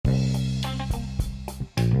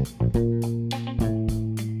Hey,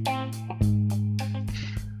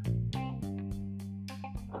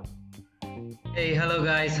 hello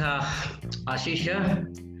guys. Ashish here,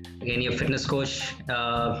 again your fitness coach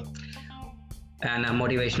and a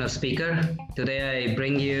motivational speaker. Today I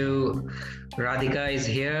bring you Radhika is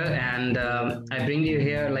here, and I bring you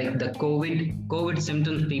here like the COVID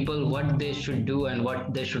symptoms, people what they should do and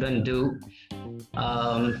what they shouldn't do.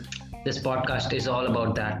 This podcast is all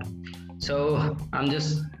about that. So I'm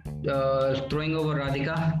just throwing over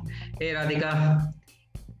Radhika. Hey Radhika,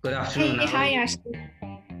 good afternoon. Hey, hi Ashish.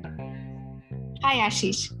 Hi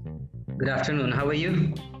Ashish. Good afternoon. How are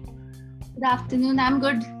you? Good afternoon. I'm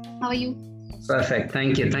good. How are you? Perfect.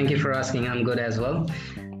 Thank you. Thank you for asking. I'm good as well.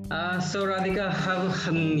 So Radhika,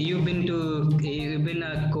 you've been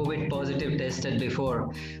a COVID positive tested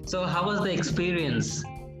before. So how was the experience?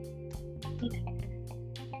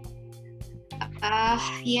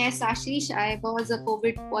 Yes, Ashish. I was a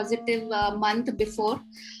COVID positive month before.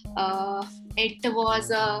 It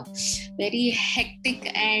was a very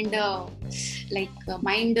hectic and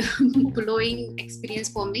mind-blowing experience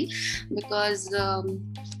for me, because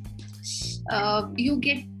you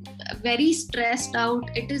get very stressed out.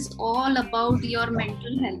 It is all about your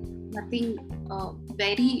mental health. Nothing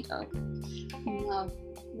very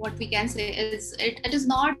what we can say is it is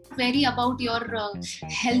not very about your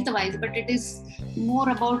health wise, but it is more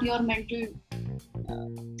about your mental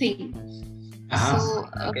thing. So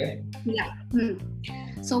Okay. yeah.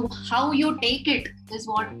 So how you take it is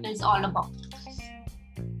what is all about.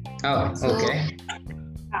 Oh, So okay.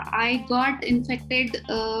 I got infected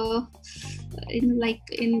in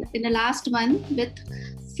the last month with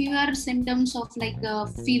fewer symptoms of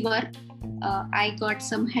fever. I got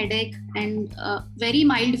some headache and very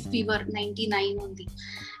mild fever, 99 only.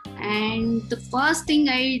 And the first thing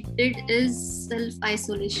I did is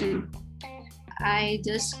self-isolation. I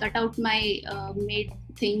just cut out my maid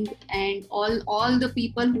thing, and all the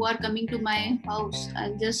people who are coming to my house,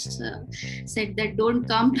 I just said that don't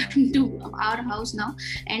come to our house now.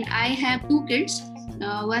 And I have two kids.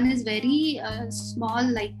 One is very small,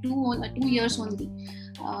 like 2 years only.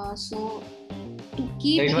 So to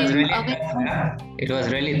keep It was him really away tough. from, Yeah? It was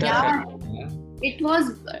really tough. yeah, it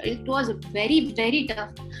was very very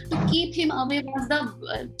tough. To keep him away was the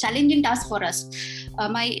challenging task for us.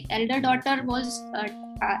 My elder daughter was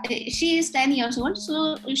she is 10 years old,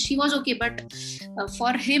 so she was okay, but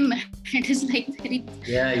for him it is like very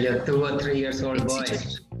Yeah, you're 2 or 3 years old big boy.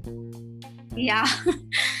 situation. Yeah.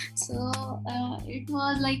 So it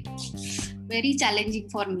was like very challenging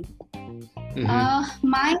for me.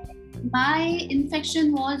 My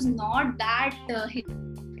infection was not that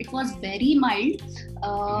it was very mild.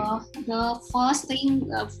 The first thing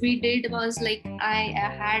we did was I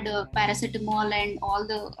had paracetamol and all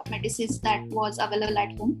the medicines that was available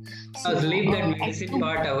at home. So Leave that I medicine took,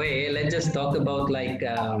 part away. Let's just talk about that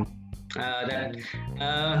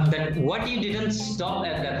what you didn't stop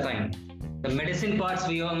at that time. The medicine parts,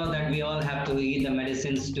 we all know that we all have to eat the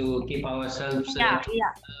medicines to keep ourselves yeah.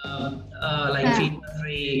 Uh, fever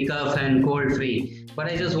free, cough and cold free. But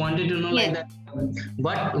I just wanted to know like yes.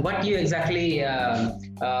 that, what you exactly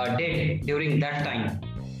did during that time.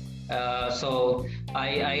 So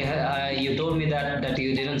you told me that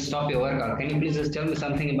you didn't stop your workout. Can you please just tell me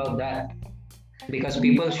something about that? Because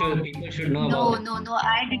people should know about it. No,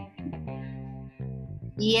 I did.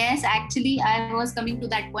 Yes, actually, I was coming to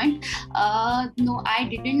that point. No, I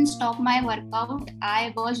didn't stop my workout.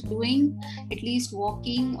 I was doing at least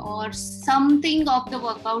walking or something of the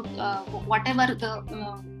workout, whatever the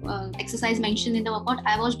exercise mentioned in the workout.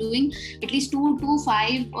 I was doing at least 2 to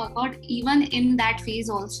 5 workout even in that phase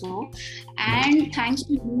also. And thanks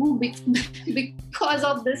to you, because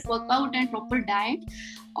of this workout and proper diet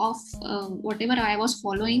of whatever I was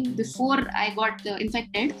following before I got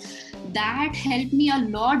infected, that helped me a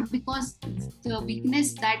lot, because the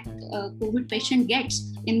weakness that COVID patient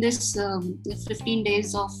gets in this 15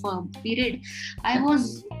 days of period, I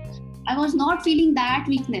was not feeling that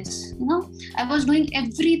weakness. I was doing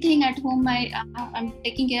everything at home. I'm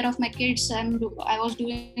taking care of my kids, and I was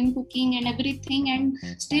doing cooking and everything, and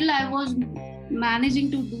still I was managing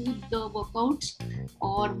to do the workouts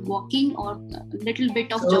or walking or a little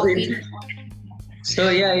bit of jogging. So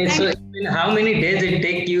how many days it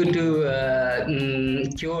take you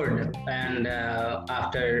to cured and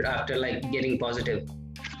after like getting positive?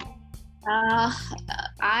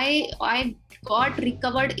 I got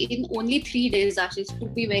recovered in only 3 days, Ashish. To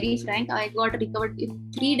be very frank, I got recovered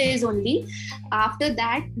in 3 days only. After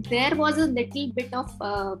that, there was a little bit of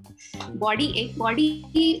body ache.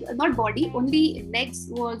 Not body, only legs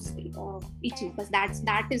was itchy, because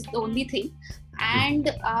that is the only thing. And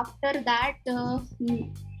after that,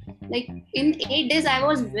 like in 8 days, I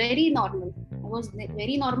was very normal. I was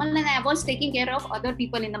very normal, and I was taking care of other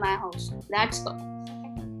people in my house. That's all.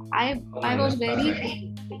 I was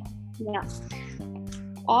very, yeah.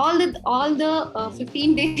 All the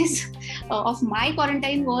 15 days of my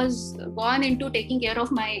quarantine was gone into taking care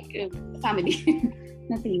of my family.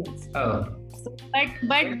 Nothing else. Oh. So,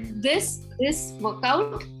 but this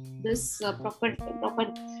workout, this proper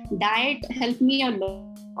diet helped me a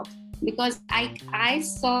lot, because I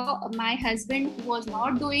saw my husband was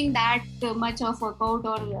not doing that much of workout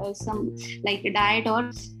or some like diet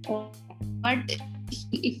or but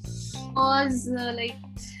he was like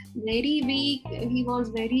very weak. He was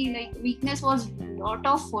very like, weakness was lot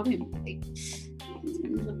of for him. Like,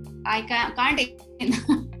 I can't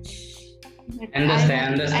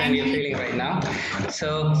understand your feeling right now.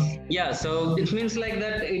 So yeah, so it means like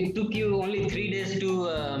that it took you only 3 days to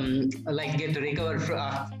like get recovered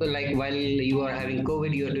like while you are having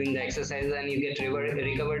COVID, you are doing the exercise and you get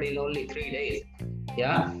recovered in only 3 days.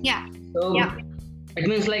 Yeah. So yeah. It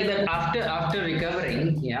means like that after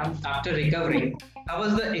recovering, how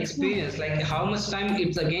was the experience? Like how much time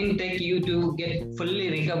it's again take you to get fully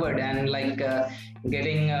recovered and like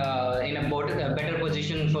getting in a better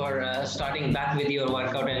position for starting back with your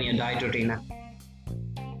workout and your diet routine?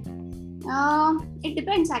 It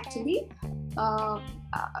depends actually.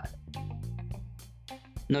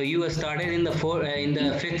 No, you started in the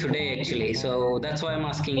fifth day actually, so that's why I'm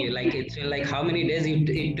asking you. Like it's like how many days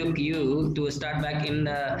it took you to start back in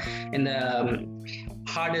the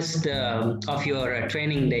hardest of your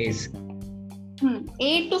training days?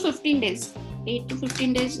 8 to 15 days. 8 to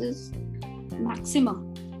 15 days is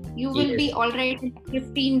maximum. You will be all right in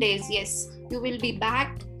 15 days. Yes, you will be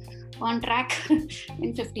back on track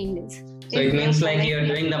in 15 days. So it means like you're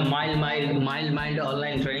doing the mild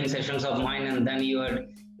online training sessions of mine, and then you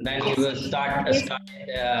will start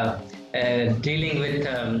dealing with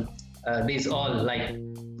these all like.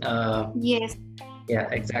 Yes. Yeah,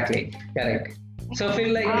 exactly. Correct. So I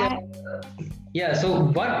feel like yeah. So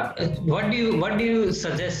what do you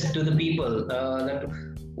suggest to the people that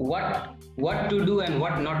what to do and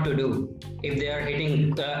what not to do if they are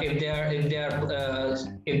hitting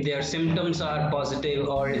if their symptoms are positive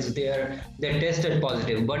or is they're tested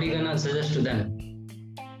positive? What are you gonna suggest to them?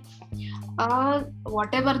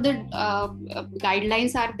 Whatever the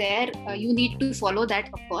guidelines are there, you need to follow that,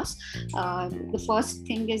 of course. The first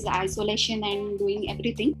thing is isolation and doing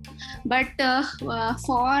everything, but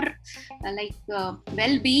for like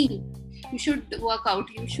well-being, you should work out,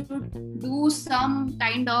 you should do some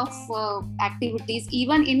kind of activities.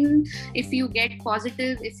 Even if you get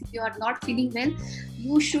positive, if you are not feeling well,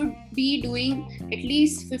 you should be doing at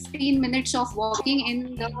least 15 minutes of walking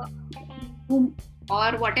in the room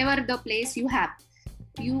or whatever the place you have.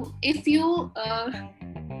 If you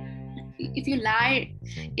lie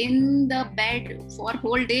in the bed for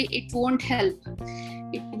whole day, it won't help.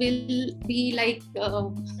 It will be like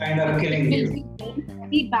kind of killing you. It will be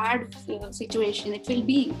very bad situation. It will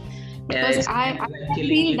be, because I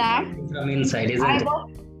feel that from inside, isn't it?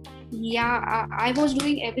 I was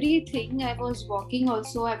doing everything. I was walking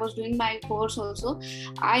also. I was doing my course also.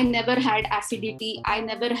 I never had acidity. I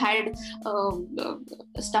never had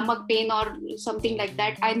stomach pain or something like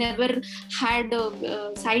that. I never had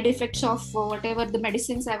side effects of whatever the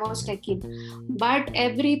medicines I was taking. But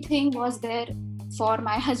everything was there for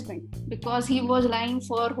my husband, because he was lying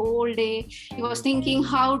for whole day. He was thinking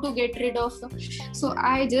how to get rid of so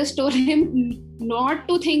I just told him not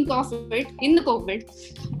to think of it in the COVID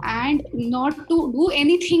and not to do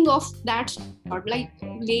anything of that sort. Like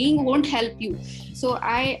laying won't help you. So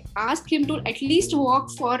I asked him to at least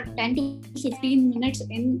walk for 10 to 15 minutes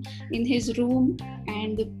in his room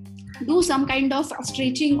and do some kind of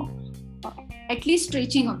stretching, at least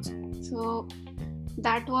stretching also. So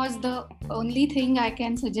that was the only thing I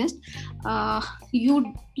can suggest.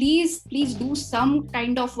 You please do some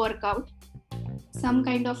kind of workout. Some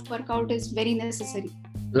kind of workout is very necessary.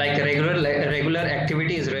 Like regular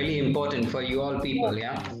activity is really important for you all people.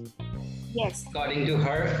 Yeah. Yes. According to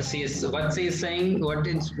her, what she's saying. What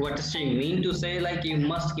does she mean to say? Like you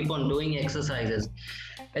must keep on doing exercises.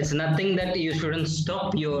 It's nothing that you shouldn't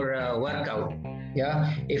stop your workout.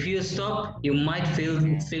 Yeah, if you stop, you might feel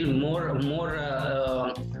more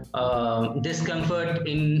discomfort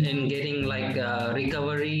in getting like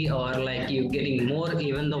recovery, or like you getting more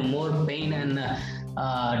pain and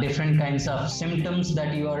different kinds of symptoms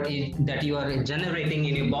that you are generating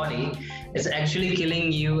in your body. It's actually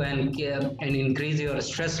killing you and increase your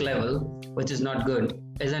stress level, which is not good,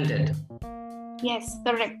 isn't it? Yes,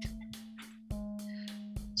 correct.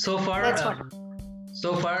 So far,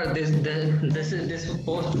 so far this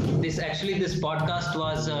podcast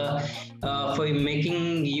was for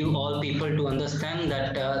making you all people to understand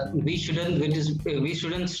that we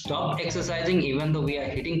shouldn't stop exercising even though we are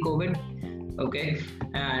hitting COVID. Okay,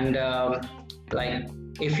 and like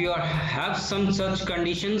if you have some such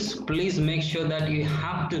conditions, please make sure that you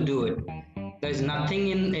have to do it. There's nothing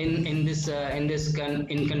in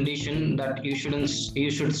condition that you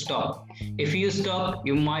should stop. If you stop,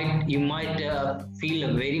 you might feel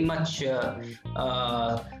a very much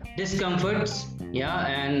discomforts, yeah,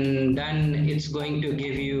 and then it's going to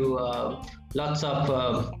give you lots of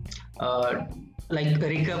like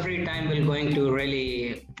recovery time will going to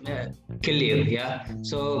really kill you, yeah.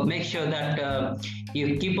 So make sure that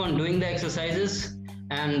you keep on doing the exercises.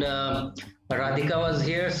 And Radhika was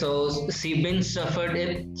here, so she been suffered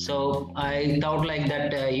it. So I thought like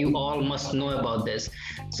that you all must know about this.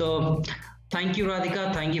 So thank you,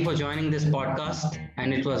 Radhika. Thank you for joining this podcast,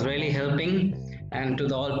 and it was really helping and to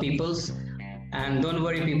the all peoples. And don't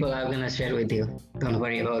worry, people, I'm gonna share with you. Don't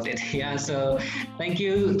worry about it. Yeah. So thank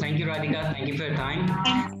you, Radhika. Thank you for your time.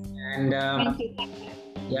 Thanks. And Thank you. Thank you.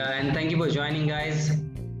 yeah, and thank you for joining, guys.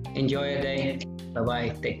 Enjoy your day. Bye bye.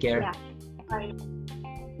 Take care. Yeah. Bye.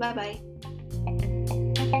 Bye. Bye.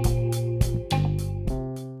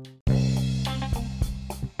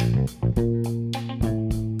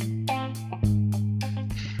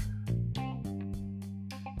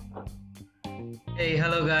 Hey,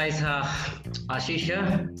 hello guys. Ashish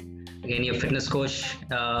here, again your fitness coach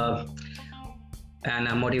and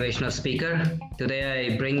a motivational speaker. Today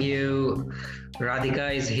I bring you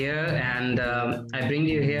Radhika is here, and I bring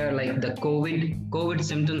you here like the COVID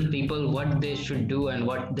symptoms, people, what they should do and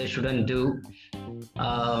what they shouldn't do.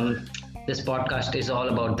 This podcast is all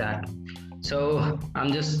about that. So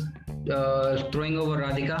I'm just throwing over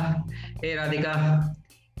Radhika. Hey Radhika,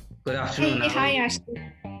 good afternoon. Hey, hi Ashish.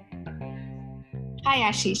 Hi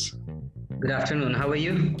Ashish. Good afternoon. How are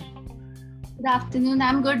you? Good afternoon.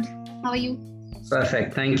 I'm good. How are you?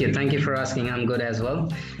 Perfect. Thank you. Thank you for asking. I'm good as well.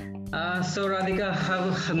 So Radhika,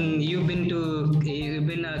 you've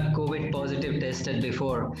been a COVID positive tested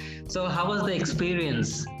before. So how was the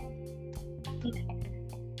experience?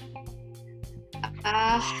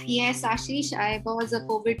 Yes, Ashish, I was a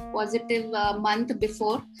COVID positive month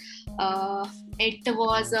before. It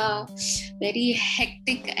was a very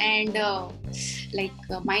hectic and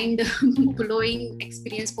mind blowing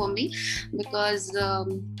experience for me, because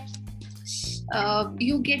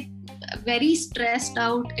you get very stressed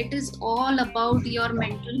out. It is all about your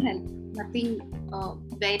mental health. Nothing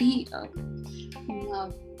very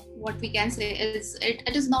what we can say is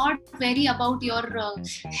it is not very about your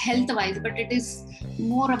health wise, but it is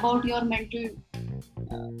more about your mental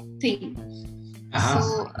thing.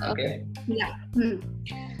 So okay. yeah.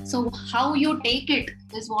 So how you take it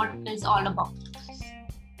is what is all about.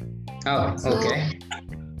 Oh, okay.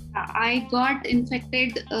 I got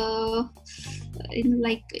infected in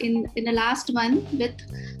the last month with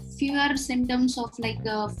fewer symptoms of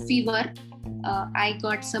fever. I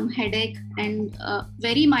got some headache and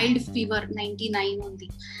very mild fever, 99 only.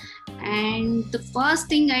 And the first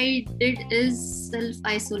thing I did is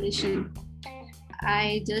self-isolation.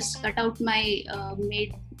 I just cut out my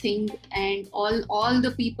maid thing, and all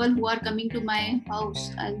the people who are coming to my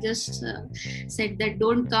house, I just said that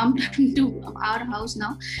don't come to our house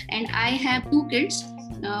now. And I have two kids.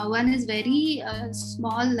 One is very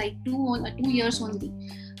small, like 2 years only.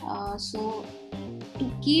 So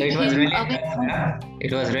to keep So it was him really away tough, from, yeah?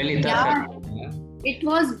 It was really tough. yeah, it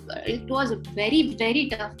was very very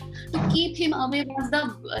tough. To keep him away was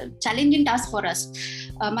the challenging task for us.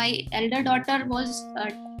 My elder daughter was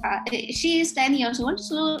she is 10 years old,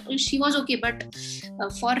 so she was okay, but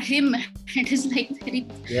for him it is like very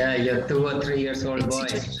Yeah, you're 2 or 3 years old boy.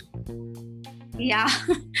 yeah.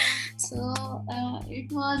 So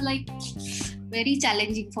it was like very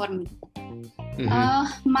challenging for me.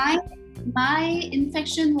 My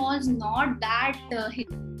infection was not that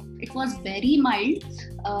it was very mild.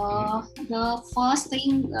 The first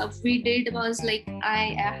thing we did was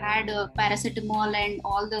I had paracetamol and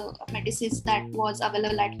all the medicines that was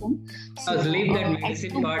available at home. So Leave that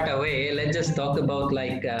medicine part away. Let's just talk about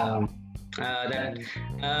that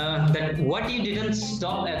what you didn't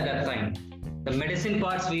stop at that time. The medicine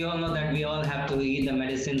parts, we all know that we all have to eat the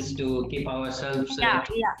medicines to keep ourselves fever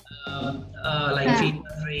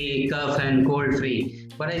free, cough and cold free.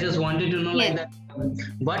 But I just wanted to know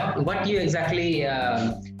what you exactly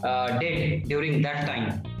did during that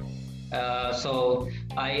time. So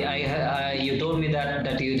you told me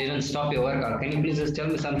that you didn't stop your workout. Can you please just tell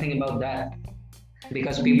me something about that?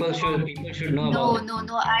 Because people should know about it.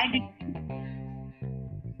 No, I didn't.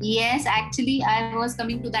 Yes, actually, I was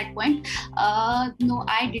coming to that point. No,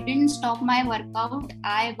 I didn't stop my workout.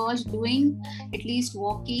 I was doing at least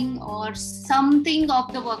walking or something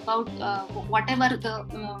of the workout, whatever the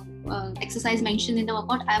exercise mentioned in the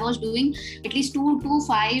workout. I was doing at least 2 to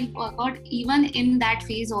 5 workout even in that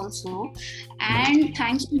phase also. And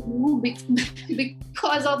thanks to you,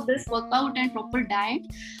 because of this workout and proper diet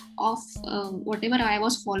of whatever I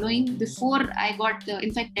was following before I got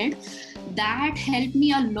infected, that helped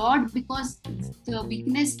me a lot, because the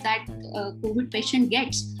weakness that COVID patient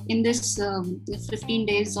gets in this 15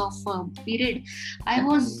 days of period, I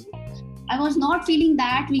was not feeling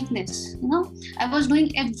that weakness. I was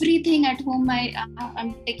doing everything at home.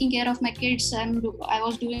 I'm taking care of my kids, and I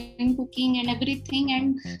was doing cooking and everything,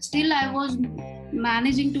 and still I was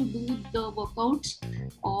managing to do the workouts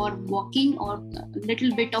or walking or a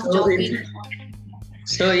little bit of jogging.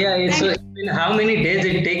 So how many days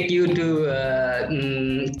it take you to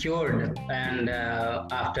cured and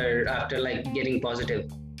after like getting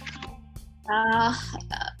positive?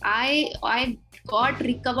 I got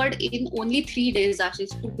recovered in only 3 days,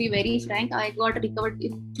 Ashish. To be very frank, I got recovered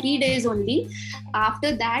in 3 days only.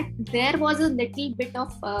 After that, there was a little bit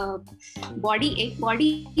of body ache.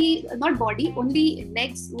 Only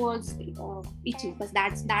legs was itchy, because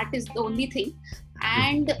that is the only thing.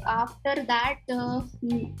 And after that,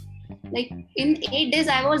 like in 8 days,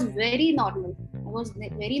 I was very normal.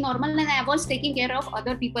 And I was taking care of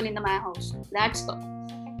other people in my house. That's all.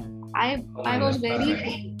 I was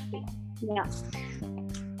very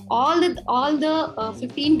all the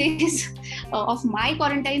 15 days of my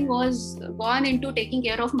quarantine was gone into taking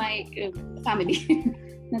care of my family.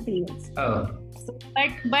 Nothing else. So,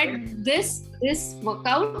 but this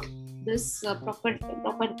workout, this proper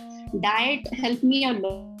diet helped me a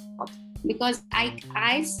lot, because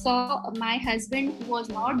I saw my husband who was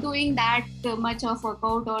not doing that much of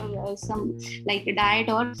workout or some like diet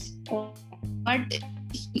or but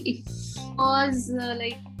he was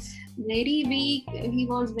like very weak. He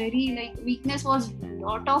was very like, weakness was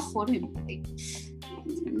lot of for him. Like,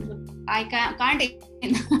 I can't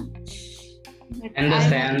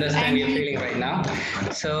understand your feeling right now.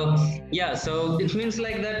 So it means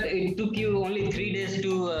like that it took you only 3 days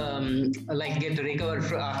to like get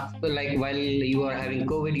recovered like while you are having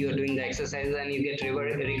COVID, you are doing the exercise and you get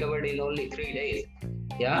recovered in only 3 days.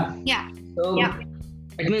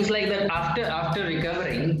 It means like that after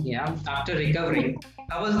recovering,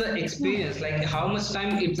 how was the experience? Like how much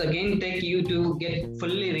time it's again take you to get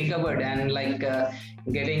fully recovered and like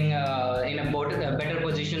getting in a better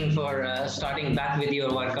position for starting back with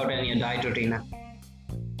your workout and your diet routine?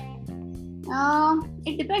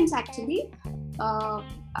 It depends actually.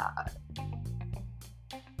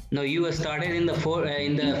 No, you were started in the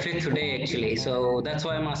 5th day actually. So that's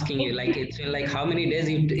why I'm asking you. Like it's like how many days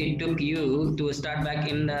it took you to start back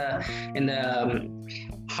in the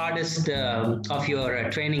hardest of your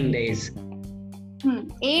training days?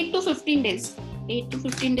 8 to 15 days. 8 to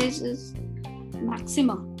 15 days is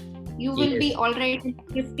maximum. You will be all right in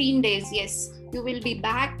 15 days. Yes, you will be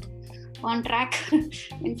back on track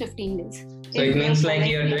in 15 days. So it means like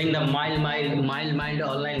you're doing the mild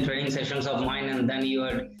online training sessions of mine, and then you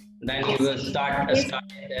will start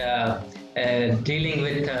dealing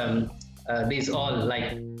with these all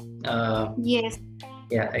like. Yes.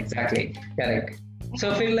 Yeah, exactly. Correct.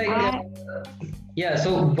 So feel like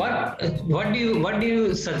so what do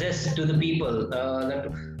you suggest to the people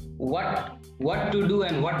that what to do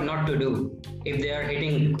and what not to do if they are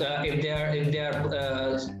hitting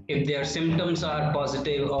if their symptoms are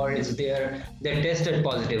positive or if they're tested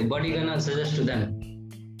positive? What are you gonna suggest to them?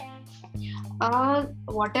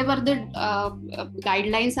 Whatever the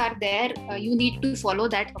guidelines are there, you need to follow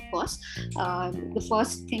that, of course. The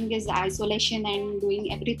first thing is isolation and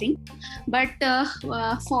doing everything, but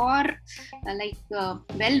for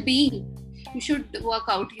well-being, you should work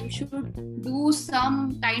out. You should do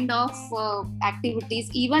some kind of activities.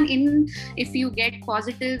 Even if you get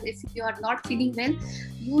positive, if you are not feeling well,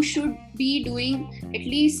 you should be doing at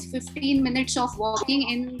least 15 minutes of walking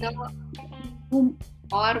in the room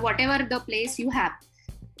or whatever the place you have.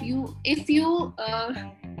 If you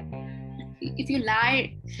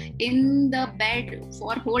lie in the bed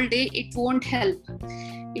for whole day, it won't help.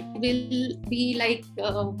 It will be like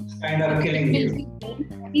kind of killing you. It will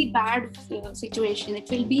be very bad situation. It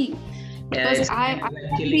will be, because I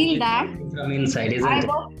feel that from inside, isn't it?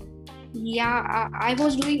 Yeah, I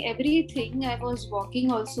was doing everything. I was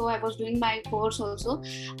walking also. I was doing my course also.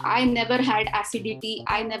 I never had acidity.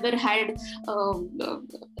 I never had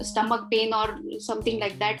stomach pain or something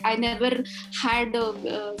like that. I never had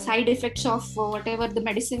side effects of whatever the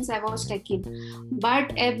medicines I was taking.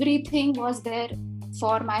 But everything was there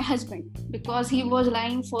for my husband, because he was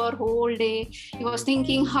lying for whole day. He was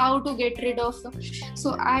thinking how to get rid of.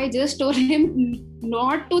 So I just told him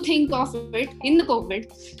not to think of it in the COVID,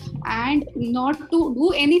 and not to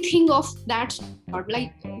do anything of that sort.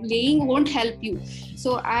 Like, laying won't help you.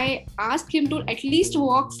 So I asked him to at least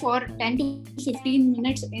walk for 10 to 15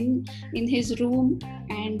 minutes in his room,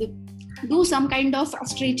 and do some kind of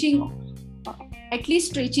stretching, at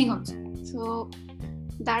least stretching also. So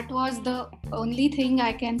that was the only thing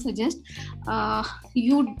I can suggest.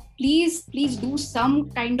 You please do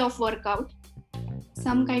some kind of workout.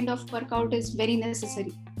 Some kind of workout is very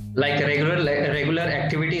necessary. Like regular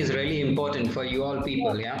activity is really important for you all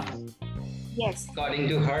people. Yeah. Yes. According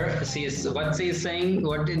to her, she is saying.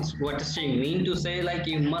 What does she mean to say? Like,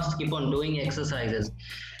 you must keep on doing exercises.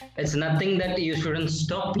 It's nothing that you shouldn't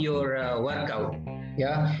stop your workout.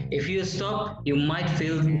 Yeah, if you stop, you might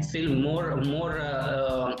feel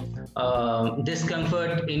more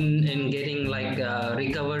discomfort in getting like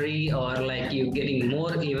recovery, or like you getting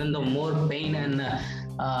even though more pain and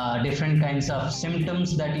different kinds of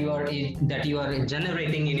symptoms that you are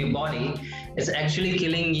generating in your body. It's actually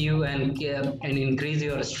killing you and increase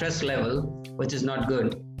your stress level, which is not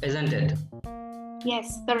good, isn't it?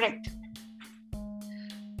 Yes, correct.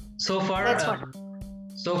 So far,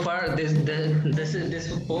 this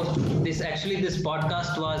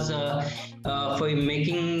podcast was for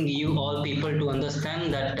making you all people to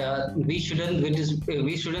understand that we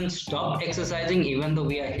shouldn't stop exercising even though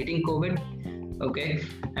we are hitting COVID. Okay,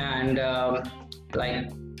 and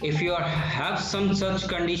like, if you have some such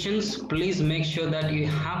conditions, please make sure that you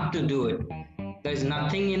have to do it. There's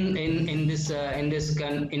nothing in this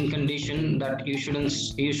condition that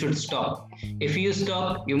you should stop. If you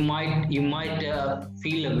stop, you might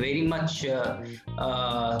feel very much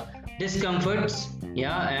discomforts.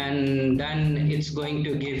 Yeah, and then it's going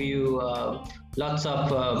to give you lots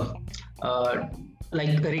of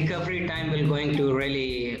like, recovery time will going to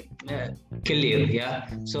really kill you. Yeah,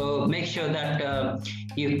 so make sure that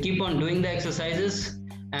you keep on doing the exercises.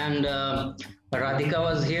 And Radhika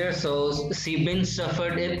was here, so she been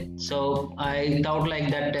suffered it. So I thought like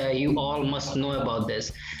that you all must know about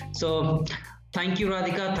this. So thank you,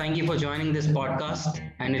 Radhika. Thank you for joining this podcast,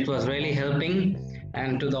 and it was really helping,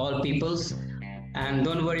 and to the all peoples. And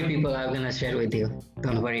don't worry, people, I'm gonna share with you.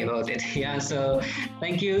 Don't worry about it. Yeah. So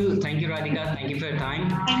thank you, Radhika. Thank you for your time.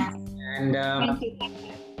 And Thank you.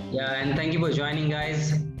 yeah, and thank you for joining,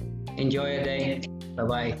 guys. Enjoy your day. Bye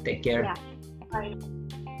bye. Take care. Yeah. Bye.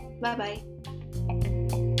 Bye.